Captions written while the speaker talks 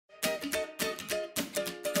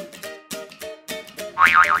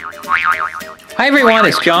Hi everyone,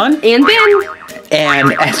 it's John. And Ben.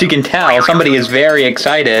 And as you can tell, somebody is very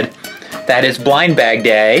excited that it's Blind Bag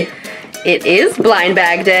Day. It is Blind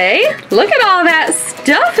Bag Day. Look at all that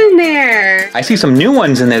stuff in there. I see some new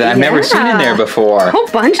ones in there that I've never seen in there before. A whole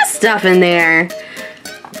bunch of stuff in there.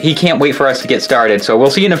 He can't wait for us to get started, so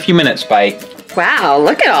we'll see you in a few minutes, Spike. Wow,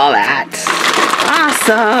 look at all that.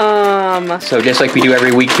 Awesome. So just like we do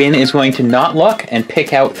every week, Ben is going to not look and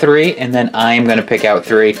pick out 3, and then I'm going to pick out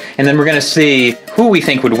 3. And then we're going to see who we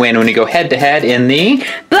think would win when we go head-to-head in the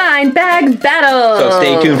Blind Bag Battle. So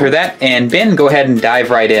stay tuned for that. And Ben, go ahead and dive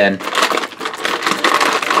right in.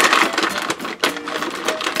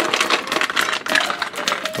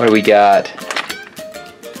 What do we got?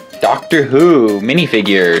 Doctor Who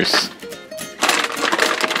minifigures.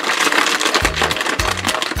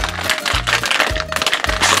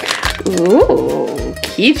 Ooh,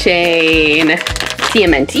 keychain.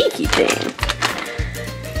 TMNT keychain.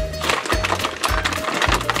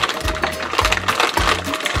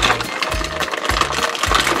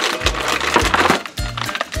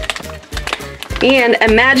 And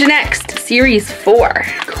Imaginext Series 4.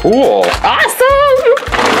 Cool. Awesome!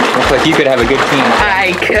 Looks like you could have a good team.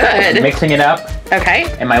 I could. Mixing it up.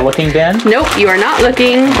 Okay. Am I looking, Ben? Nope, you are not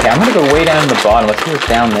looking. Okay, I'm gonna go way down the bottom. Let's see what's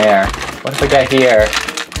down there. What have we got here?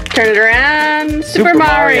 Turn it around. Super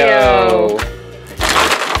Mario.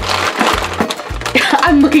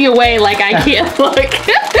 I'm looking away like I can't look.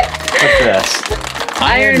 What's this?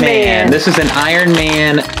 Iron Man. This is an Iron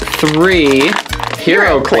Man 3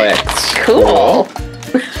 Hero Clicks. Cool.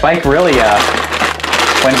 Spike really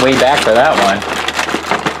went way back for that one.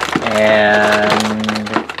 And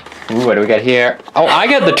ooh, what do we got here? Oh, I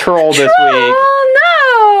got the troll this week. Oh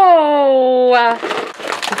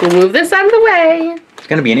no! We'll move this out of the way. It's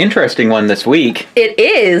gonna be an interesting one this week. It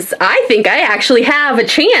is. I think I actually have a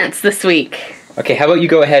chance this week. Okay, how about you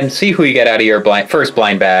go ahead and see who you get out of your first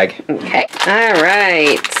blind bag. Okay. All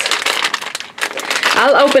right.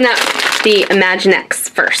 I'll open up the Imaginext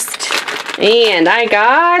first. And I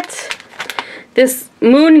got this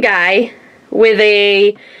moon guy with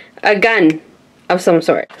a gun of some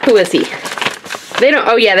sort. Who is he? They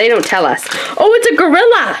don't tell us. Oh, it's a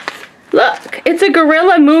gorilla. Look, it's a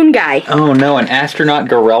gorilla moon guy. Oh no, an astronaut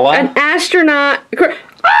gorilla? An astronaut.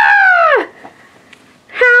 Ah!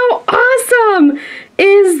 How awesome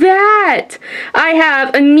is that? I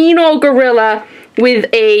have a mean old gorilla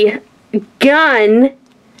with a gun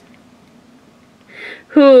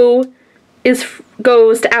who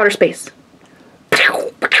goes to outer space.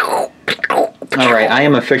 Alright, I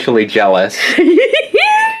am officially jealous.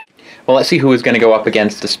 Well, let's see who is going to go up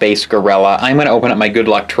against the space gorilla. I'm going to open up my good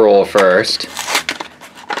luck troll first.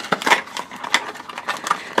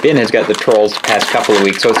 Ben has got the trolls the past couple of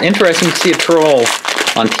weeks, so it's interesting to see a troll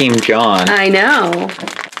on Team John. I know.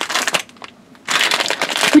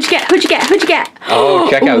 Who'd you get? Who'd you get? Who'd you get? Oh,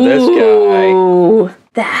 check out this guy. Ooh,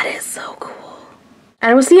 that is so cool. I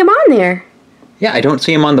don't see him on there. Yeah, I don't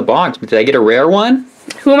see him on the box, but did I get a rare one?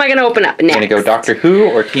 Who am I going to open up next? I'm going to go Doctor Who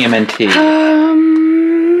or TMNT?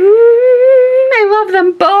 I love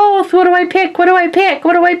them both. What do I pick? What do I pick?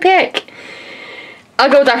 What do I pick? I'll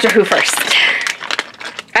go Doctor Who first.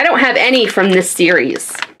 I don't have any from this series.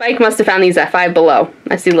 Spike must have found these at Five Below.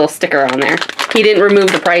 I see a little sticker on there. He didn't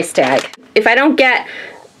remove the price tag. If I don't get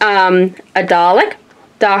a Dalek,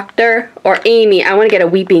 Doctor, or Amy, I want to get a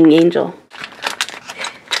Weeping Angel.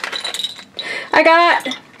 I got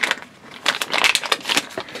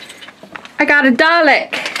a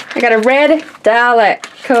Dalek. I got a red Dalek.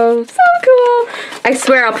 So cool. I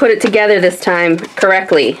swear I'll put it together this time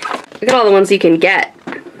correctly. Look at all the ones you can get.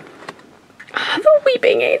 Oh, the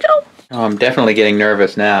Weeping Angel. Oh, I'm definitely getting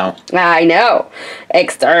nervous now. I know.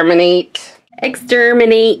 Exterminate.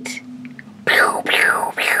 Exterminate. Pew,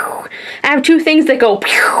 pew, pew. I have 2 things that go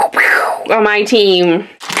pew, pew on my team.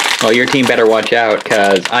 Well, your team better watch out,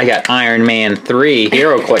 because I got Iron Man 3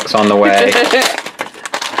 Hero Clicks on the way.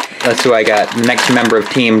 Let's see who I got. The next member of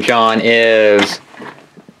Team John is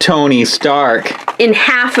Tony Stark. In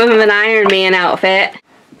half of an Iron Man outfit.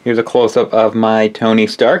 Here's a close-up of my Tony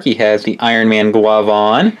Stark. He has the Iron Man glove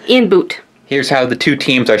on. In boot. Here's how the 2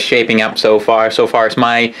 teams are shaping up so far. So far, it's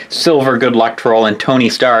my Silver Good Luck Troll and Tony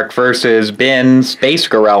Stark versus Ben Space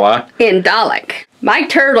Gorilla. In Dalek. My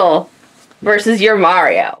Turtle versus your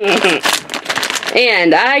Mario.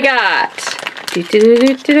 And I got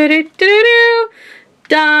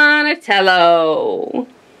Donatello.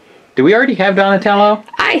 Do we already have Donatello?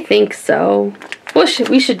 I think so.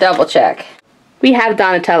 We should double check. We have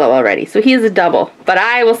Donatello already, so he's a double. But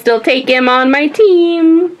I will still take him on my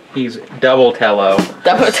team. He's double Tello.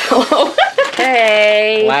 Donatello. Hey.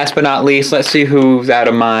 Yay! Last but not least, let's see who's out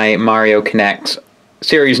of my Mario Connect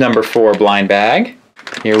series number 4 blind bag.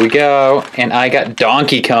 Here we go. And I got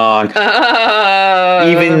Donkey Kong. Oh.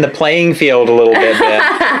 Even the playing field a little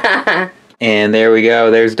bit. And there we go.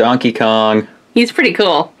 There's Donkey Kong. He's pretty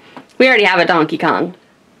cool. We already have a Donkey Kong.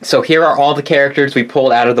 So here are all the characters we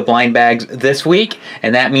pulled out of the blind bags this week.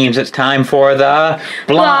 And that means it's time for the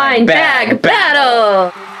Blind Bag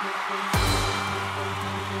Battle!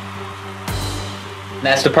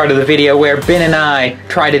 That's the part of the video where Ben and I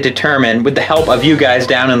try to determine, with the help of you guys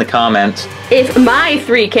down in the comments, if my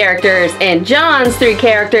 3 characters and John's 3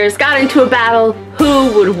 characters got into a battle,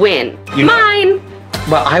 who would win? Mine!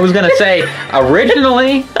 Well, I was gonna say,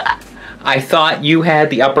 originally, I thought you had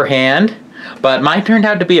the upper hand, but mine turned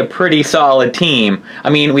out to be a pretty solid team. I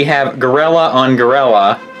mean, we have Gorilla on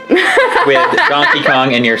Gorilla with Donkey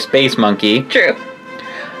Kong and your Space Monkey. True.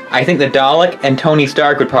 I think the Dalek and Tony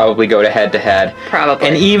Stark would probably go to head. Probably.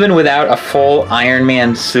 And even without a full Iron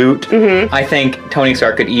Man suit, I think Tony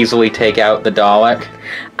Stark could easily take out the Dalek.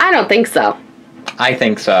 I don't think so. I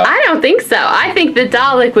think so. I don't think so. I think the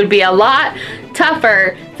Dalek would be a lot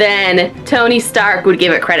tougher than Tony Stark would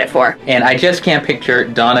give it credit for. And I just can't picture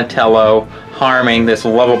Donatello harming this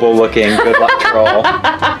lovable-looking Good Luck Troll.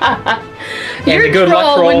 Your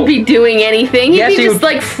troll wouldn't be doing anything. He'd be just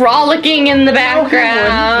like frolicking in the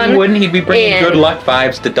background. He wouldn't. He'd be bringing good luck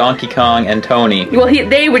vibes to Donkey Kong and Tony. Well,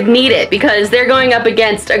 they would need it because they're going up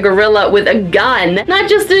against a gorilla with a gun. Not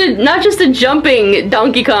just a jumping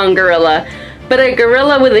Donkey Kong gorilla, but a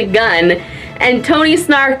gorilla with a gun. And Tony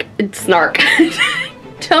Stark is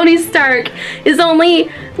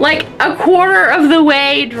only like a quarter of the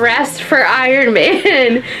way dressed for Iron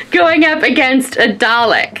Man going up against a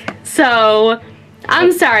Dalek. So,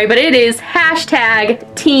 I'm sorry, but it is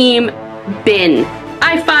hashtag Team Ben.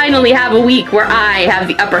 I finally have a week where I have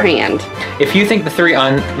the upper hand. If you think the 3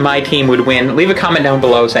 on my team would win, leave a comment down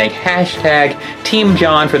below saying hashtag Team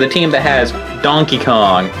John for the team that has Donkey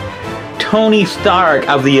Kong, Tony Stark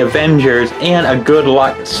of the Avengers, and a good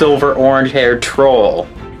luck silver orange-haired troll.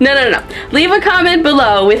 No. Leave a comment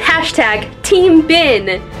below with hashtag Team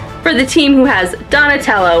Ben for the team who has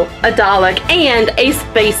Donatello, a Dalek, and a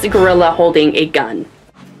space gorilla holding a gun.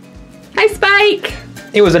 Hi, Spike!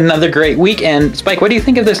 It was another great week, and Spike, what do you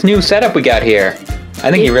think of this new setup we got here?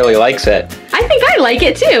 I think he really likes it. I think I like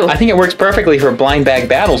it too. I think it works perfectly for blind bag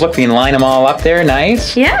battles. Look, we can line them all up there,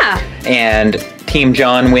 nice. Yeah. And Team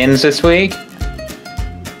John wins this week.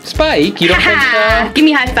 Spike, you don't think so? Give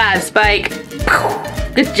me a high five, Spike.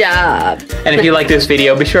 Good job. And if you like this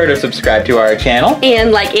video, be sure to subscribe to our channel.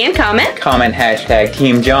 And like and comment. Comment hashtag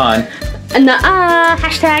Team John.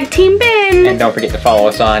 Hashtag Team Ben. And don't forget to follow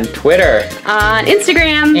us on Twitter. On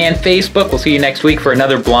Instagram. And Facebook. We'll see you next week for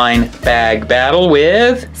another blind bag battle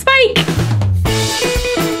with Spike.